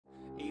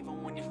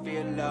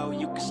feeling low,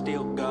 you can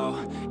still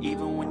go.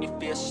 Even when you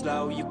feel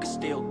slow, you can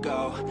still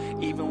go.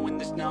 Even when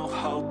there's no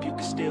hope, you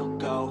can still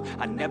go.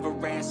 I never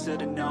answer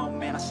to no,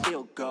 man, I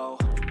still go.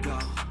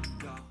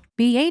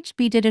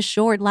 BHB did a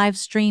short live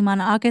stream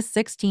on August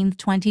 16th,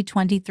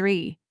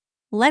 2023.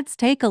 Let's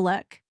take a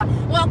look.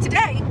 Well,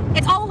 today,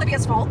 it's all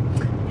Olivia's fault.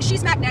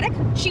 She's magnetic,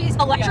 she's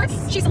electric,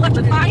 she's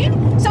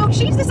electrifying, so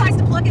she decides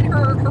to plug in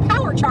her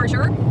power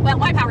charger, well,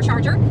 my power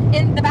charger,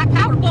 in the back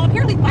power. Well,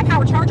 apparently my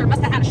power charger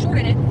must have had a short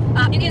in it.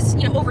 It is,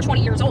 over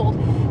 20 years old,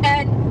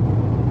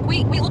 and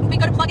we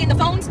go to plug in the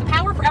phones, the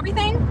power for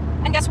everything,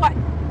 and guess what?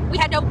 We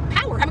had no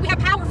power. I mean, we have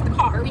power for the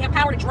car, we have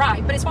power to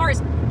drive, but as far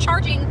as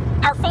charging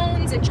our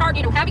phones and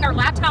having our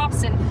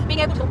laptops and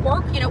being able to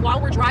work, while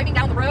we're driving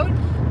down the road,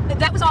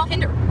 that was all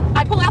hindered.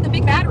 I pull out the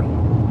big battery.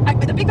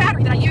 The big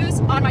battery that I use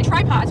on my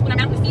tripods when I'm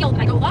out in the field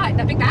and I go live,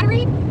 that big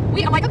battery,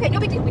 I'm like, okay, no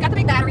big deal. We got the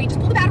big battery, just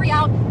pull the battery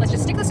out, let's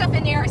just stick the stuff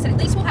in there. I said, at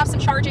least we'll have some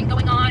charging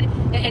going on,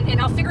 and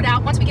I'll figure it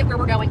out. Once we get where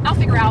we're going, I'll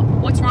figure out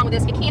what's wrong with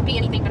this. It can't be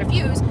anything but a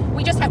fuse.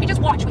 We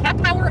just watch. We have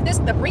power.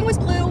 The ring was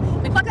blue,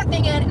 we plug that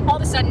thing in, and all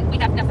of a sudden, we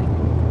have nothing.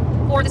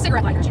 Or the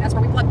cigarette lighters, that's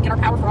where we get our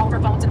power for all of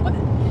our phones and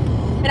equipment.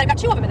 And I've got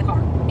 2 of them in the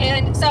car.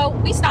 And so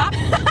we stop.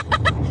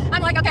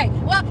 I'm like, okay,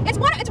 well, it's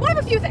one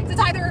of a few things. It's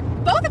either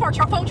both of our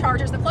phone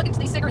chargers that plug into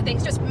these cigarette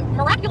things just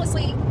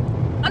miraculously,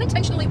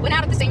 unintentionally went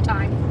out at the same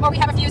time, or we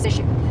have a fuse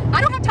issue.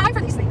 I don't have time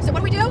for these things. So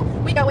what do?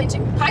 We go into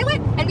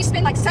Pilot, and we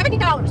spend like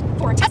 $70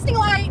 for a testing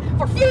light,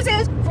 for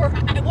fuses,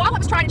 while I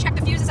was trying to check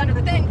the fuses under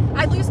the thing,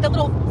 I lose the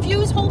little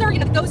fuse holder,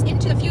 that goes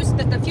into the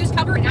fuse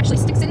cover and actually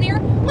sticks in there.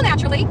 Well,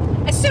 naturally,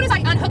 as soon as I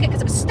unhook it,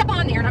 because it was stuck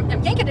on there, and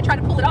I'm yanking to try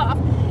to pull it off,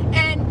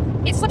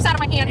 and it slips out of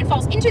my hand and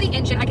falls into the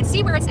engine. I can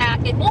see where it's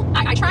at. It won't.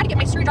 I tried to get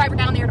my screwdriver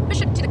down there to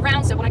push it to the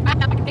ground so when I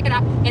back up, I can pick it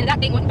up, and that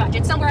thing wouldn't budge.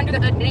 It's somewhere under the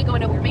hood, and it ain't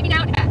going nowhere. Maybe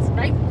now it has,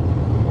 right?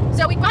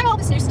 So we buy all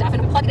this new stuff,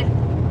 and we plug it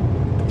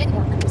in. Didn't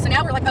work. So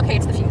now we're like, okay,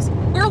 it's the fuse.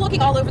 We're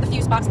looking all over the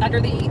fuse box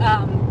under the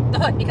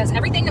hood, because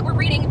everything that we're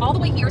reading all the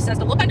way here says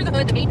to look under the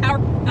hood. The main power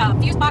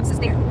fuse box is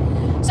there.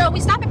 So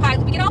we stop at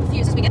Pilot. We get all the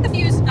fuses. We get the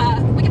fuse.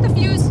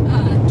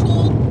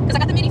 Tool, because I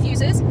got the mini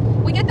fuses.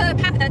 We get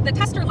the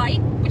tester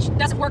light, which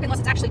doesn't work unless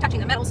it's actually touching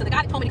the metal. So the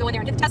guy that told me to go in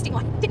there and get the testing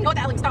light didn't know what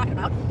the hell he was talking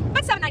about.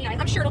 But $7.99.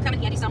 I'm sure it'll come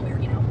in handy somewhere.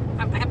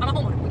 I'm a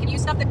homeowner. We can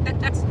use stuff that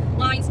tests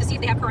lines to see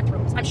if they have current through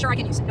them. I'm sure I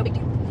can use it. No big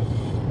deal.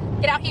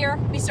 Get out here.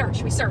 We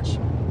search.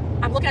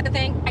 I'm looking at the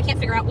thing. I can't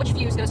figure out which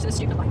fuse goes to the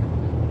stupid lighter.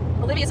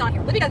 Olivia's on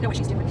here. Olivia doesn't know what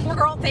she's doing. Poor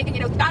girl, thinking,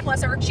 God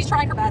bless her. She's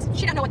trying her best.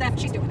 She doesn't know what the F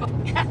she's doing.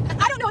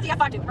 I don't know what the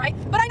F I'm doing, right?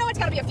 But I know it's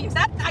got to be a fuse.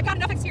 I've got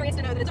enough experience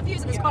to know that there's a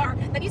fuse in this car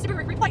that needs to be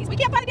replaced. We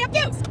can't find the damn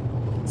fuse.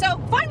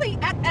 So finally,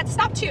 at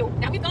stop 2,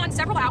 now we've gone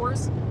several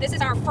hours. This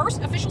is our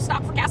first official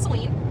stop for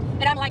gasoline.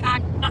 And I'm like,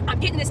 I'm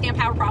getting this damn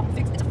power problem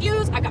fixed. It's a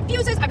fuse. I've got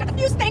fuses. I've got the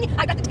fuse thing.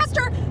 I've got the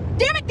tester.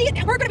 Damn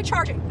it, we're going to be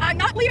charging. I'm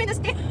not leaving this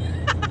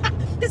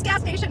this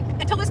gas station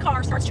until this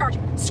car starts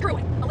charging. Screw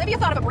it. Olivia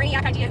thought of a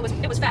brainiac idea.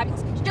 It was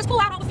fabulous. Just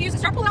pull out all the fuses.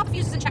 Start pulling out the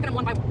fuses and checking them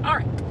one by one. All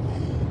right.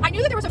 I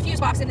knew that there was a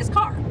fuse box in this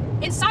car,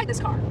 inside this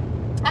car,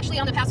 actually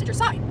on the passenger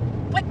side.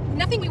 But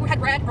nothing we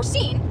had read or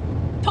seen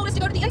told us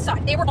to go to the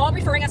inside. They were all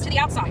referring us to the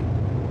outside.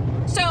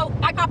 So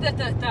I pop the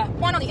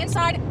one on the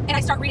inside, and I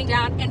start reading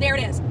down, and there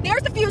it is.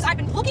 There's the fuse I've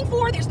been looking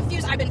for. There's the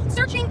fuse I've been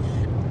searching,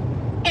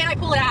 and I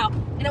pull it out,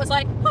 and it was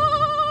like,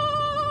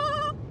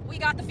 oh, we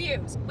got the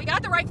fuse. We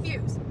got the right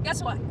fuse.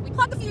 Guess what? We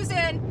plug the fuse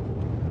in.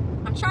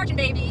 I'm charging,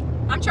 baby.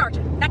 I'm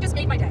charging. That just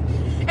made my day.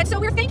 And so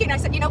we were thinking, I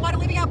said, you know what,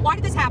 Olivia, why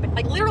did this happen?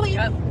 Like, literally,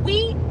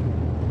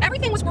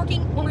 everything was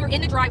working when we were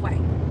in the driveway.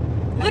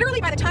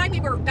 Literally, by the time we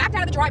were backed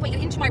out of the driveway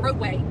and into my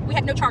roadway, we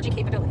had no charging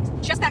capabilities.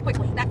 Just that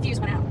quickly, that fuse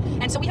went out.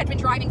 And so we had been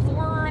driving 5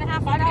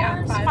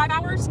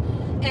 hours,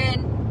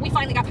 and we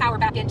finally got power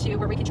back into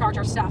where we could charge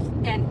our stuff.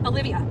 And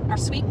Olivia, our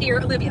sweet dear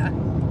Olivia,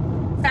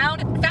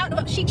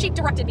 she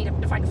directed me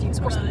to find a fuse.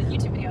 Of course, from a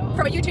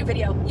YouTube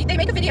video. They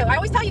make a video. I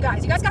always tell you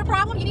guys got a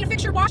problem, you need to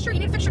fix your washer, you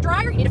need to fix your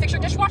dryer, you need to fix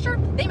your dishwasher.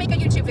 They make a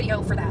YouTube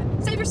video for that.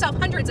 Save yourself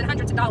hundreds and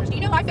hundreds of dollars. Do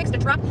you know I fixed a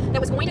truck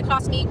that was going to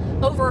cost me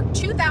over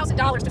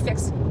 $2,000 to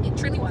fix? It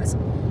truly was.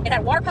 It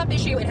had a water pump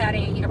issue, it had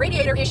a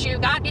radiator issue,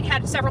 it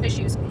had several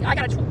issues. I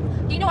got a tool.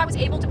 Do you know I was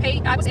able to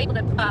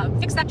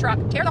fix that truck,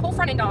 tear the whole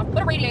front end off,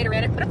 put a radiator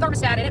in it, put a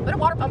thermostat in it, put a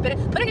water pump in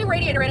it, put a new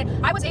radiator in it.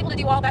 I was able to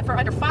do all that for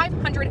under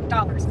 $500.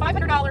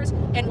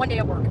 $500 and 1 day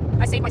of work.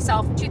 I saved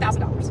myself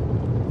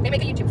 $2,000. They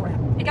make a YouTube for that.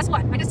 And guess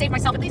what? I just saved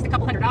myself at least a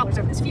couple $100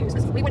 over this fuse,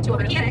 because if we went to a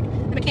mechanic,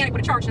 the mechanic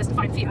would have charged us to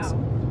find a fuse.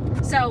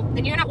 So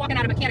then you're not walking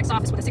out of a mechanic's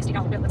office with a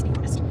 $60 bill, let's be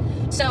honest.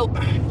 So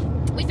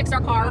we fixed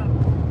our car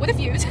with a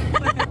fuse.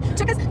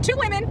 Took us 2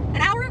 women,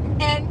 an hour,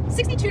 and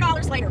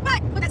 $62 later.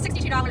 But with that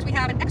 $62, we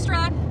have an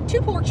extra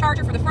 2-port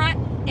charger for the front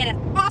and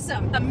an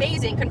awesome,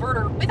 amazing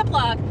converter with a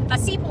plug, a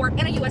C port,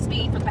 and a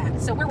USB for the back.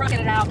 So we're rocking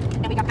it out,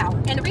 and we got power.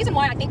 And the reason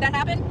why I think that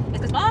happened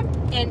is because Mom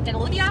and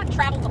Olivia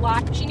traveled a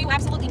lot. She knew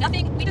absolutely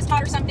nothing. We just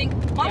taught her something.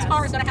 Mom's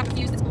car is going to have a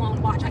fuse that's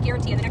blown. Watch, I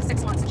guarantee you, the next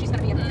 6 months, she's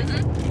going to be able to fix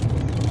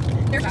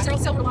it. There's your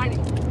silver lining.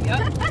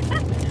 Yep.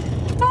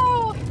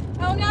 Oh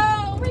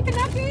no,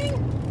 reconnecting.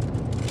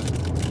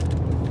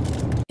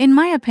 In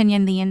my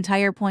opinion, the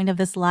entire point of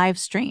this live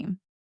stream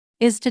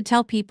is to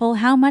tell people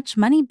how much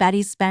money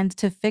Betty spent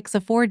to fix a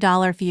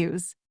 $4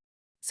 fuse,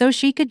 so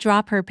she could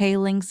drop her pay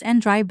links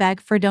and dry beg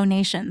for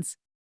donations.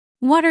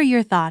 What are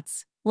your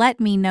thoughts? Let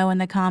me know in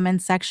the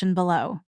comments section below.